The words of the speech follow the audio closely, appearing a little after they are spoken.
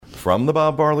From the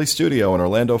Bob Barley Studio in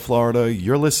Orlando, Florida,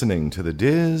 you're listening to the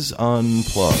Diz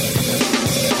Unplugged.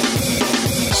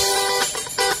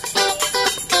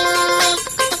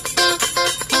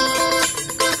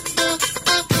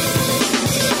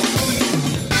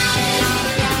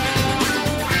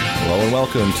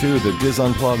 Welcome to the Diz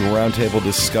Unplugged Roundtable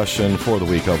discussion for the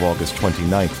week of August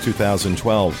 29th,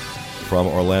 2012. From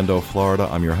Orlando, Florida,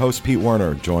 I'm your host, Pete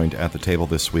Werner, joined at the table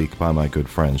this week by my good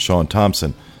friends Sean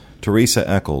Thompson, Teresa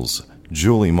Eccles,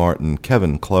 Julie Martin,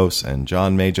 Kevin Klose, and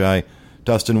John Magi.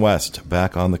 Dustin West,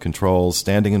 back on the controls,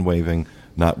 standing and waving,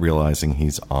 not realizing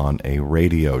he's on a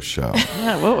radio show.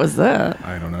 Yeah, what was that?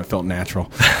 I don't know. It felt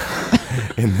natural.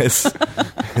 In this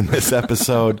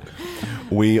episode,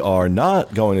 we are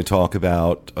not going to talk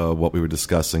about what we were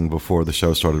discussing before the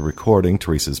show started recording,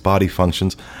 Teresa's body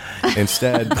functions.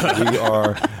 Instead, we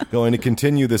are going to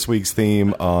continue this week's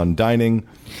theme on dining,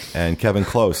 and Kevin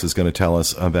Klose is going to tell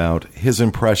us about his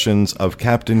impressions of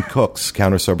Captain Cook's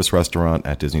counter-service restaurant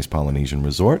at Disney's Polynesian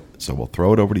Resort. So we'll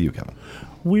throw it over to you, Kevin.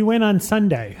 We went on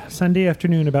Sunday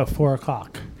afternoon about 4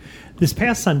 o'clock. This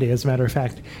past Sunday, as a matter of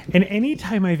fact. And any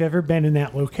time I've ever been in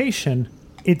that location,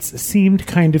 it's seemed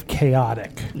kind of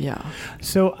chaotic. Yeah.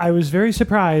 So I was very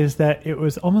surprised that it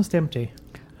was almost empty.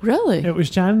 Really? It was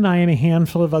John and I and a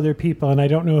handful of other people, and I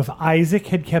don't know if Isaac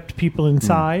had kept people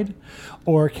inside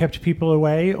or kept people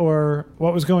away or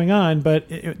what was going on, but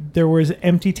there was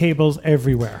empty tables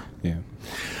everywhere. Yeah.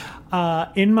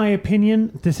 In my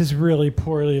opinion, this is really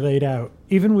poorly laid out.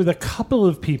 Even with a couple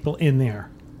of people in there,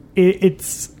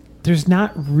 there's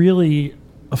not really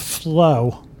a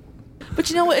flow.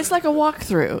 But you know what? It's like a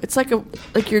walkthrough. It's like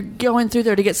you're going through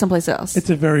there to get someplace else.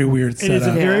 It's a very weird setup. It is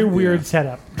a very weird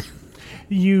setup.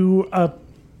 There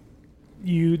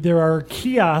are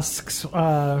kiosks,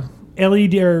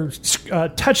 LED or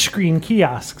touchscreen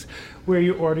kiosks, where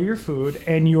you order your food,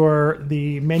 and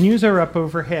the menus are up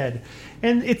overhead,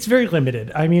 and it's very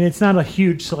limited. I mean, it's not a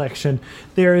huge selection.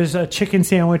 There is a chicken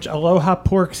sandwich, aloha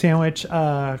pork sandwich,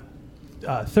 third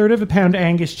of a pound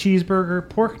Angus cheeseburger,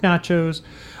 pork nachos,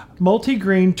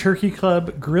 multi-grain turkey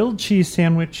club, grilled cheese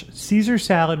sandwich, Caesar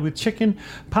salad with chicken,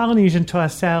 Polynesian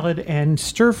tossed salad, and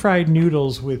stir-fried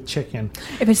noodles with chicken.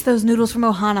 If it's those noodles from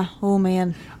Ohana, oh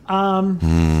man.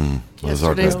 Those are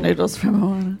Yesterday's good. noodles from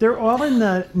Ohana. They're all in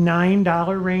the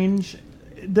 $9 range,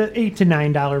 the $8 to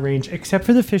 $9 range, except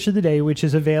for the fish of the day, which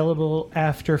is available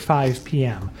after 5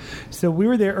 p.m. So we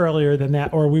were there earlier than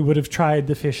that, or we would have tried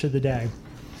the fish of the day.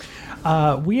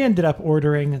 We ended up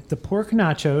ordering the pork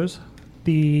nachos,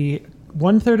 the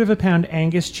 1/3 of a pound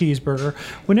Angus cheeseburger.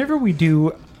 Whenever we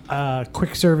do a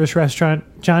quick service restaurant,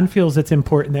 John feels it's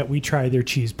important that we try their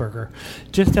cheeseburger,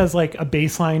 just as like a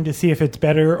baseline to see if it's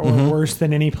better or worse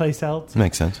than any place else.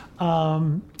 Makes sense.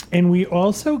 And we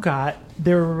also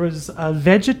there was a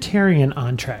vegetarian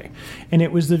entree, and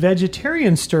it was the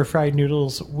vegetarian stir-fried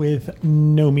noodles with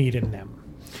no meat in them.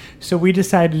 So we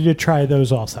decided to try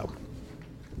those also.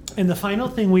 And the final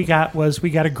thing we got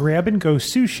a grab-and-go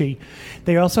sushi.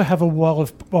 They also have a wall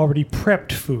of already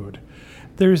prepped food.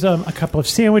 There's a couple of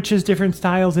sandwiches, different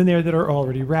styles in there that are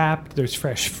already wrapped. There's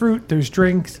fresh fruit. There's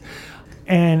drinks.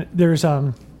 And there's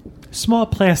small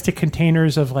plastic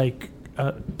containers of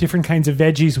different kinds of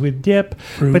veggies with dip.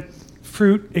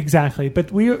 Fruit, exactly.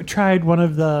 But we tried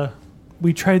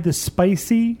the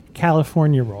spicy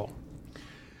California roll.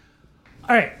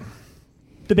 All right.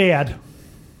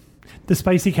 The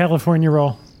spicy California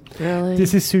roll. Really?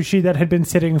 This is sushi that had been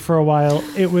sitting for a while.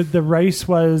 The rice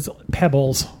was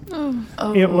pebbles.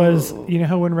 Oh. It was, you know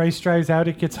how when rice dries out,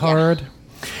 it gets hard?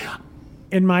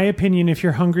 In my opinion, if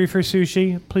you're hungry for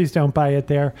sushi, please don't buy it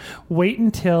there. Wait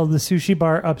until the sushi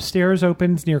bar upstairs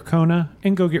opens near Kona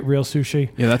and go get real sushi.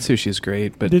 Yeah, that sushi is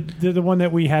great. But the one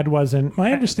that we had wasn't.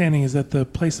 My understanding is that the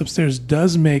place upstairs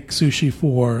does make sushi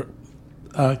for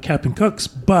Captain Cook's,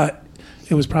 but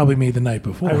it was probably made the night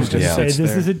before. I was going to say,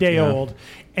 this is a day Yeah. old,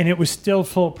 and it was still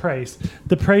full price.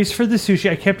 The price for the sushi,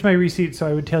 I kept my receipt so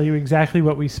I would tell you exactly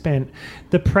what we spent.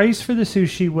 The price for the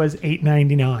sushi was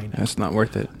 $8.99. that's not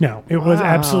worth it. No, it was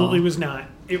absolutely was not.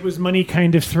 It was money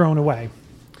kind of thrown away.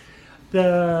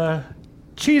 The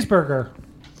cheeseburger.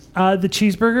 The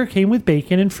cheeseburger came with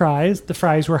bacon and fries. The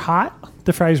fries were hot.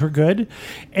 The fries were good.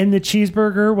 And the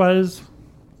cheeseburger was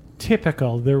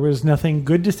typical. There was nothing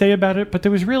good to say about it, but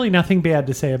there was really nothing bad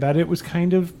to say about it. It was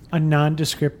kind of a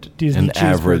nondescript Disney cheeseburger. An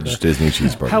average Disney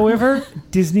cheeseburger. However,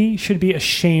 Disney should be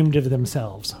ashamed of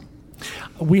themselves.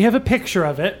 We have a picture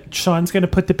of it. Sean's going to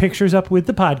put the pictures up with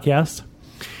the podcast.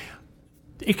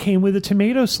 It came with a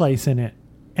tomato slice in it,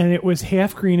 and it was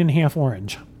half green and half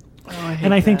orange.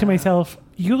 And I think to myself,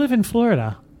 you live in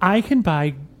Florida. I can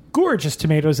buy gorgeous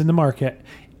tomatoes in the market.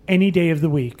 any day of the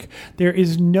week. There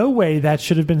is no way that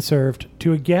should have been served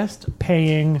to a guest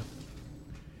paying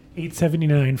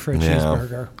 $8.79 for a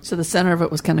cheeseburger. So the center of it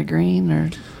was kind of green, or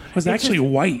It was actually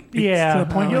white. Yeah. To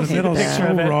the point where You'll the see middle the is picture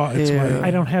so of it. raw. It's Yeah. white.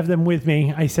 I don't have them with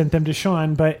me. I sent them to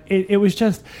Sean, but it was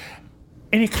just,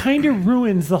 and it kind of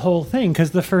ruins the whole thing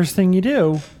because the first thing you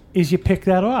do is you pick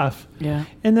that off. yeah.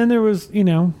 And then there was,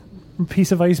 a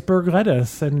piece of iceberg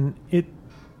lettuce, and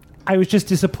I was just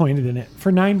disappointed in it.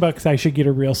 For $9, I should get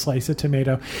a real slice of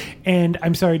tomato. And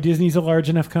I'm sorry, Disney's a large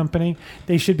enough company.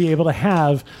 They should be able to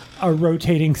have a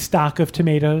rotating stock of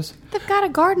tomatoes. They've got a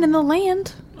garden in the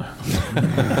land.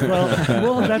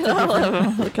 Well,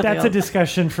 that's a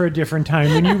discussion for a different time.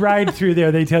 When you ride through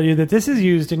there, they tell you that this is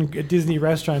used in Disney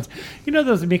restaurants. You know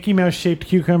those Mickey Mouse shaped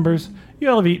cucumbers? You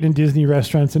all have eaten in Disney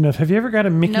restaurants enough. Have you ever got a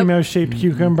Mickey Nope. Mouse shaped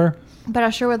cucumber? But I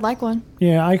sure would like one.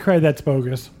 Yeah, I cried that's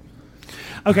bogus.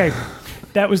 Okay,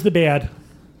 that was the bad.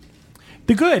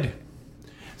 The good.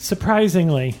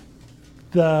 Surprisingly,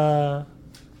 the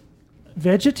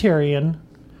vegetarian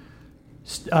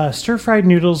stir-fried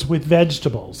noodles with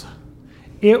vegetables.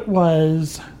 It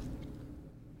was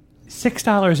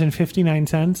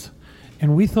 $6.59,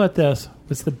 and we thought this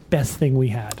was the best thing we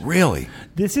had. Really?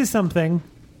 This is something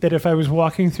that if I was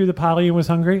walking through the Poly and was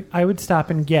hungry, I would stop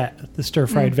and get the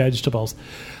stir-fried vegetables.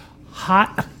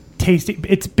 Hot, tasty.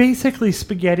 It's basically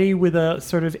spaghetti with a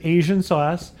sort of Asian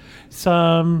sauce,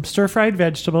 some stir-fried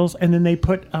vegetables, and then they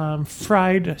put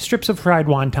strips of fried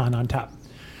wonton on top.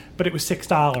 But it was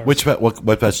 $6.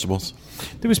 What vegetables?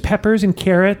 There was peppers and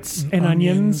carrots and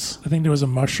onions. I think there was a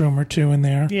mushroom or two in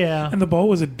there. Yeah. And the bowl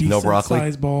was a decent broccoli?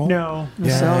 sized bowl. No.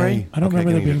 Celery? I don't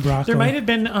remember there being broccoli. There might have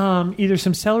been either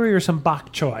some celery or some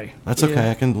bok choy. That's okay.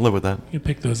 I can live with that. You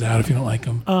pick those out if you don't like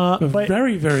them. but-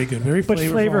 very, very good. Very but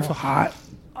flavorful. Hot.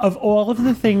 Of all of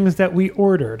the things that we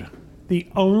ordered, the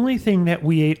only thing that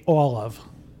we ate all of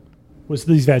was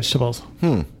these vegetables.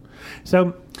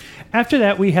 So after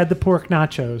that, we had the pork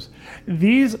nachos.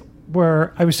 These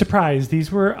were, I was surprised,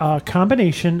 these were a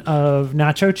combination of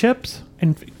nacho chips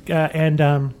and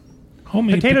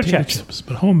Homemade Potato potato chips. chips,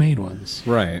 but homemade ones.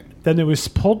 Right. then there was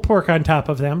pulled pork on top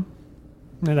of them.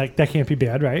 And like, that can't be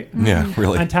bad, right? Yeah,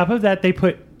 really. On top of that, they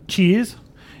put cheese.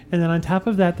 And then on top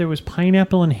of that, there was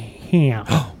pineapple and ham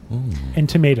and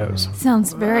tomatoes.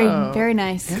 Sounds very, very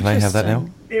nice. Can I have that now?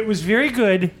 It was very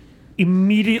good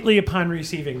immediately upon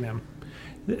receiving them.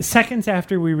 Seconds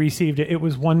after we received it, it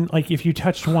was one, like if you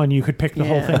touched one, you could pick the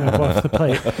whole thing up off the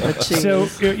plate. The cheese. So,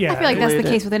 yeah. I feel like that's the Glued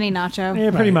it. case with any nacho.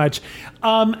 Yeah, pretty much.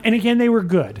 And again, they were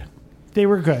good. They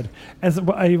were good. As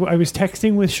I was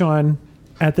texting with Sean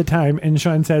at the time, and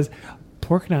Sean says,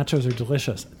 pork nachos are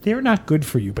delicious. They're not good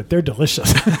for you, but they're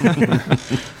delicious.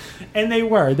 And they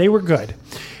were. They were good.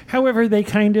 However, they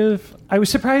kind of... I was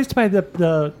surprised by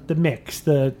the mix,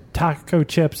 the taco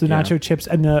chips, the nacho chips,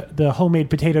 and the homemade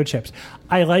potato chips.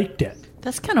 I liked it,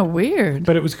 That's kind of weird.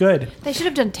 but it was good. They should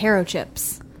have done taro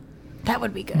chips. That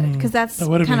would be good because that's That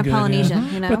would have kind been of good, yeah.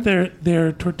 Polynesian, you know. But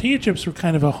their tortilla chips were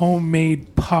kind of a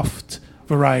homemade puffed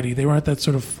variety. They weren't that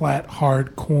sort of flat,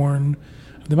 hard corn.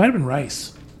 They might have been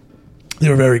rice. They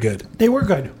were very good. They were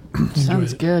good.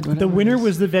 Sounds good. The winner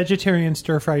was the vegetarian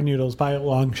stir-fried noodles by a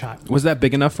long shot. Was that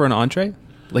big enough for an entree?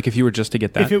 Like if you were just to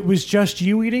get that? If it was just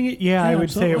you eating it, yeah, I would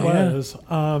say it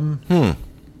absolutely,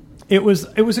 was.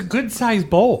 It was a good sized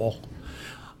bowl.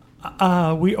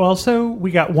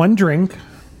 We got one drink.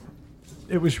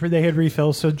 It was where they had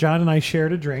refills, so John and I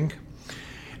shared a drink,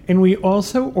 and we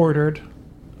also ordered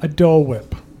a Dole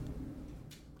Whip.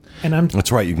 And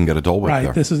That's right. You can get a Dole Whip Right.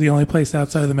 there. This is the only place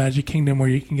outside of the Magic Kingdom where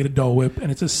you can get a Dole Whip,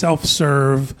 and it's a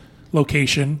self-serve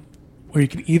location where you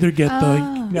can either get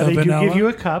now the they vanilla. do give you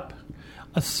a cup,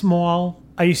 a small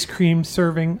ice cream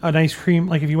serving, an ice cream,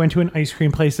 like if you went to an ice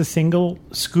cream place, a single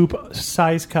scoop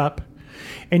size cup,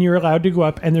 and you're allowed to go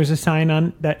up, and there's a sign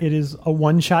on that it is a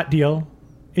one-shot deal.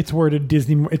 It's worded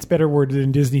Disney. It's better worded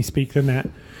in Disney speak than that.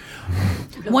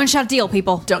 One shot deal,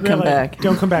 people. Don't come Really, back.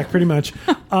 Don't come back, pretty much.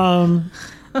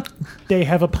 They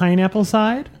have a pineapple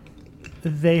side,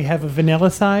 they have a vanilla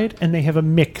side, and they have a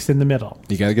mix in the middle.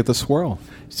 You got to get the swirl.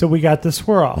 So we got the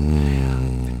swirl.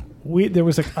 There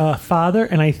was a father,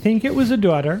 and I think it was a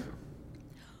daughter.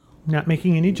 Not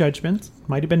making any judgments.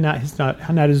 Might have been not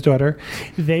his daughter.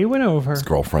 They went over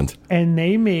Girlfriend. and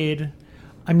they made.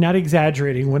 I'm not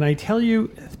exaggerating when I tell you.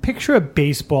 Picture a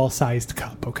baseball-sized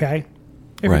cup. Okay,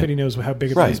 everybody knows how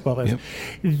big a Right. baseball is. Yep.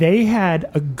 They had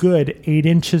a good 8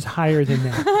 inches higher than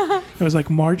that. It was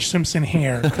like Marge Simpson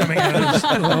hair coming out of just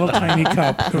a little tiny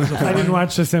cup. It was I didn't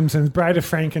watch The Simpsons. Bride of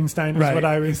Frankenstein is Right. what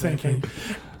I was thinking.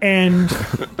 And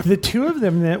the two of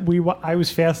them I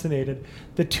was fascinated.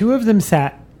 The two of them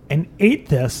sat and ate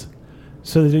this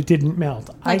so that it didn't melt.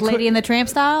 Like Lady in the Tramp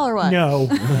style, or what? No,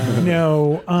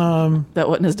 no. That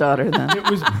wasn't his daughter then. It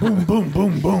was boom, boom,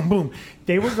 boom, boom, boom.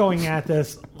 They were going at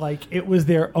this like it was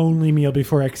their only meal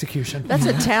before execution. That's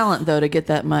a talent, though, to get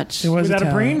that much. It was Without a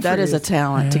talent. brain That is a freeze.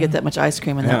 talent to get that much ice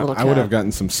cream in that little cup. I would have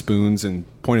gotten some spoons and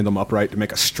pointed them upright to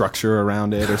make a structure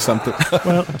around it or something.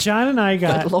 Well, John and I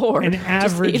got Good Lord. an Just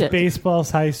average eat it.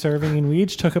 baseball-sized serving, and we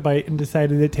each took a bite and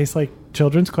decided it tastes like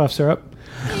children's cough syrup.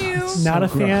 Not a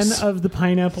fan gross. of the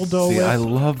pineapple Dole See, Whip. I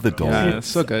love the Dole Yeah, Whip. it's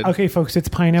so good. Okay, folks, it's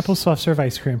pineapple soft serve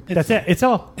ice cream. That's it. It's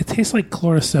all. It tastes like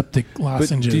chloroseptic But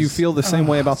lozenges. do you feel the same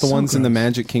way about the so ones in the gross.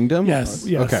 Magic Kingdom? Yes.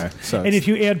 Yes. Okay. So And if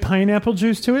you add pineapple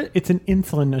juice to it, it's an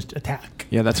insulin attack.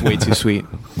 Yeah, that's way too sweet.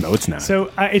 no, it's not.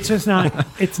 So it's just not.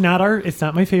 It's not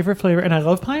my favorite flavor, and I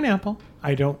love pineapple.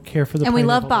 I don't care for the. And we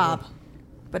love pineapple Bob,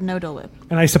 but no Dole Whip.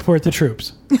 and I support the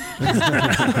troops.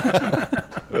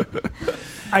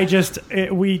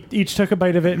 We each took a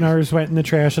bite of it, and ours went in the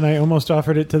trash, and I almost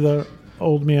offered it to the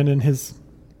old man and his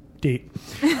date.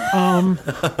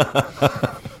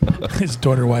 His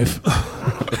daughter wife.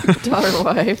 Daughter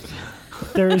wife.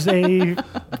 There's a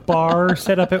bar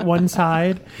set up at one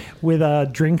side with a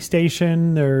drink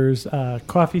station. There's a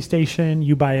coffee station.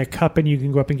 You buy a cup and you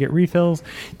can go up and get refills.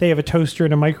 They have a toaster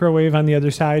and a microwave on the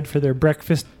other side for their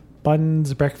breakfast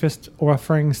buns, breakfast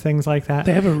offerings, things like that.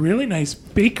 They have a really nice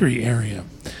bakery area.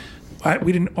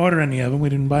 We didn't order any of them. We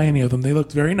didn't buy any of them. They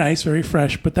looked very nice, very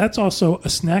fresh, but that's also a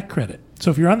snack credit. So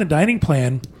if you're on the dining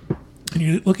plan and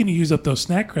you're looking to use up those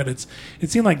snack credits, it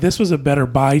seemed like this was a better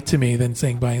buy to me than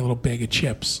saying buying a little bag of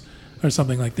chips or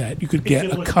something like that. You could get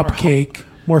It a looked more cupcake.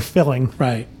 More filling.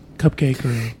 Right. Cupcake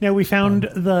or... Now, we found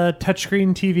the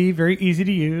touchscreen TV very easy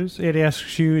to use. It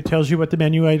tells you what the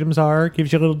menu items are,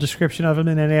 gives you a little description of them,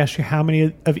 and then it asks you how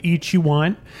many of each you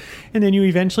want. And then you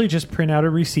eventually just print out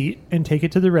a receipt and take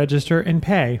it to the register and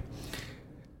pay.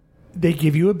 They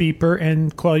give you a beeper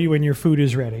and call you when your food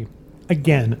is ready.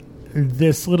 Again,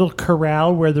 this little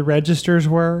corral where the registers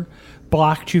were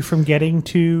blocked you from getting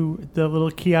to the little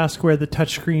kiosk where the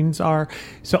touchscreens are.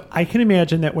 So I can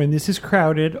imagine that when this is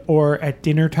crowded or at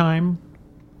dinner time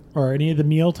or any of the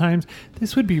meal times,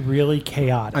 this would be really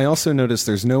chaotic. I also noticed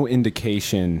there's no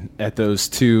indication at those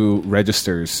two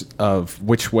registers of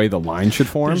which way the line should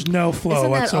form. There's no flow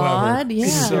Isn't that whatsoever. odd? Yeah.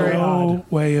 There's Very no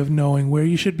way of knowing where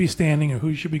you should be standing or who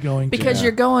you should be going Because to.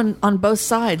 you're going on both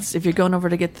sides. If you're going over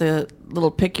to get the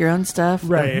little pick your own stuff.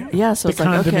 Right. Yeah, so The it's like,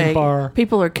 condiment okay, bar.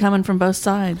 people are coming from both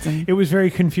sides. And It was very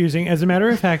confusing. As a matter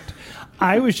of fact,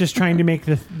 I was just trying to make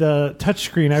the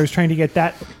touchscreen. I was trying to get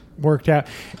that worked out.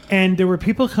 And there were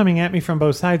people coming at me from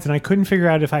both sides, and I couldn't figure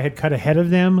out if I had cut ahead of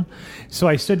them. So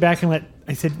I stood back and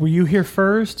I said, were you here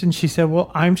first? And she said, well,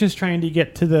 I'm just trying to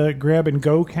get to the grab and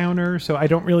go counter, so I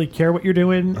don't really care what you're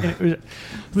doing. And it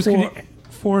was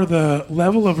For the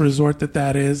level of resort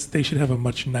that is, they should have a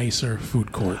much nicer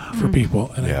food court for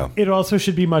people. And Yeah. it also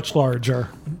should be much larger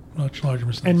a much larger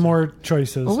percentage. and more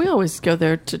choices. well, we always go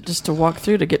there to walk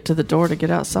through to get to the door to get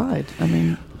outside. I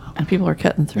mean, and people are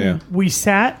cutting through. Yeah. We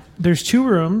sat, there's two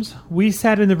rooms. We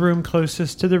sat in the room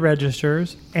closest to the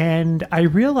registers, and I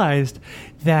realized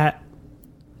that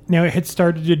now it had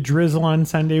started to drizzle on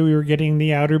Sunday. We were getting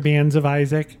the outer bands of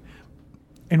Isaac.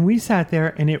 And we sat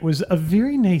there, and it was a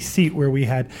very nice seat where we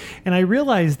had. And I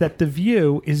realized that the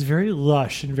view is very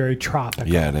lush and very tropical.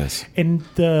 Yeah, it is. And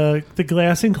the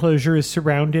glass enclosure is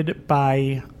surrounded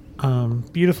by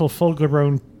beautiful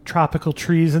full-grown tropical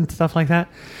trees and stuff like that.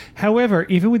 However,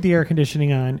 even with the air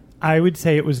conditioning on, I would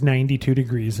say it was 92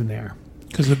 degrees in there.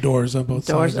 Because the doors on both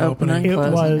Doors sides open opening. and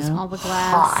It closing. was yeah. All the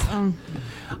glass.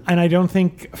 And I don't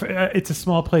think it's a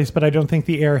small place, but I don't think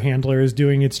the air handler is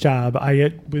doing its job.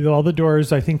 With all the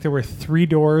doors, I think there were 3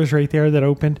 doors right there that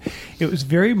opened. It was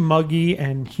very muggy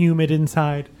and humid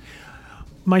inside.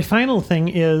 My final thing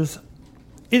is,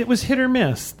 it was hit or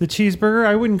miss. The cheeseburger,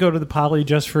 I wouldn't go to the Poly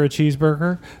just for a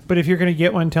cheeseburger, but if you're going to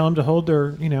get one, tell them to hold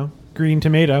their, green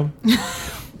tomato.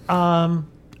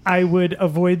 I would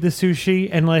avoid the sushi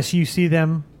unless you see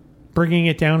them bringing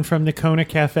it down from the Kona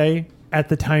Cafe at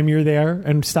the time you're there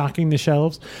and stocking the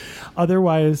shelves.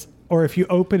 Otherwise, or if you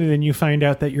open it and you find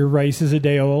out that your rice is a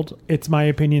day old, it's my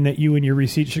opinion that you and your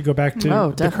receipt should go back to the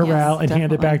definitely. corral Yes, and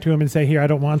hand it definitely. back to him and say, here, I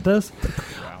don't want this.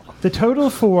 The total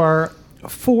for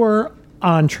 4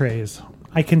 entrees,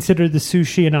 I consider the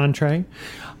sushi an entree.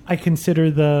 I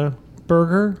consider the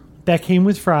burger that came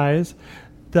with fries,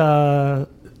 the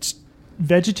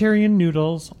vegetarian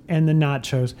noodles, and the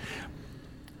nachos.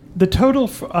 The total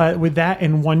with that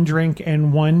and one drink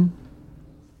and one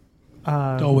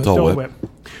Dole Whip. Dole Whip.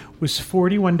 Whip was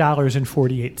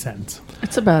 $41.48.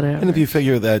 It's about And if average. you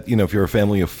figure that, if you're a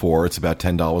family of 4, it's about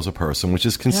 $10 a person, which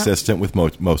is consistent with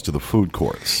most of the food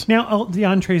courts. Now, the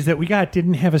entrees that we got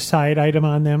didn't have a side item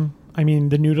on them. I mean,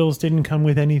 the noodles didn't come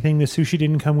with anything. The sushi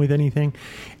didn't come with anything.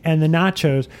 And the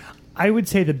nachos, I would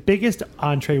say the biggest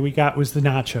entree we got was the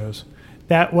nachos.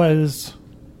 That was,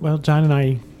 well, John and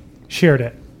I shared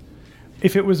it.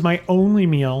 If it was my only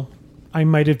meal, I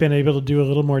might have been able to do a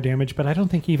little more damage, but I don't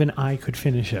think even I could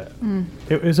finish it.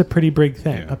 It was a pretty big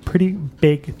thing, a pretty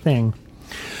big thing.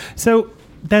 So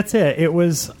that's it. It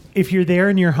was, if you're there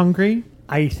and you're hungry,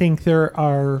 I think there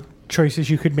are choices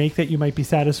you could make that you might be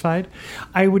satisfied.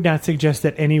 I would not suggest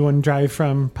that anyone drive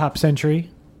from Pop Century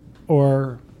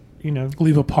or,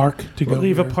 Leave a park to go.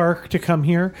 leave here. a park to come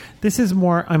here. This is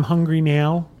more, I'm hungry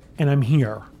now and I'm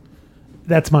here.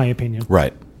 That's my opinion.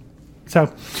 Right.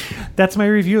 So that's my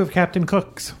review of Captain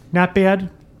Cook's. Not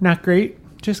bad, not great,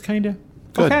 just kind of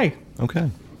Good. okay. Okay.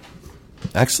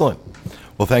 Excellent.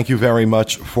 Well, thank you very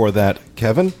much for that,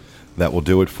 Kevin. That will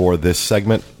do it for this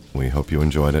segment. We hope you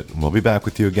enjoyed it. We'll be back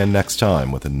with you again next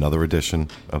time with another edition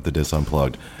of the Dis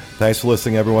Unplugged. Thanks for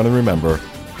listening, everyone, and remember,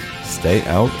 stay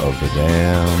out of the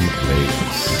damn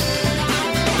maze.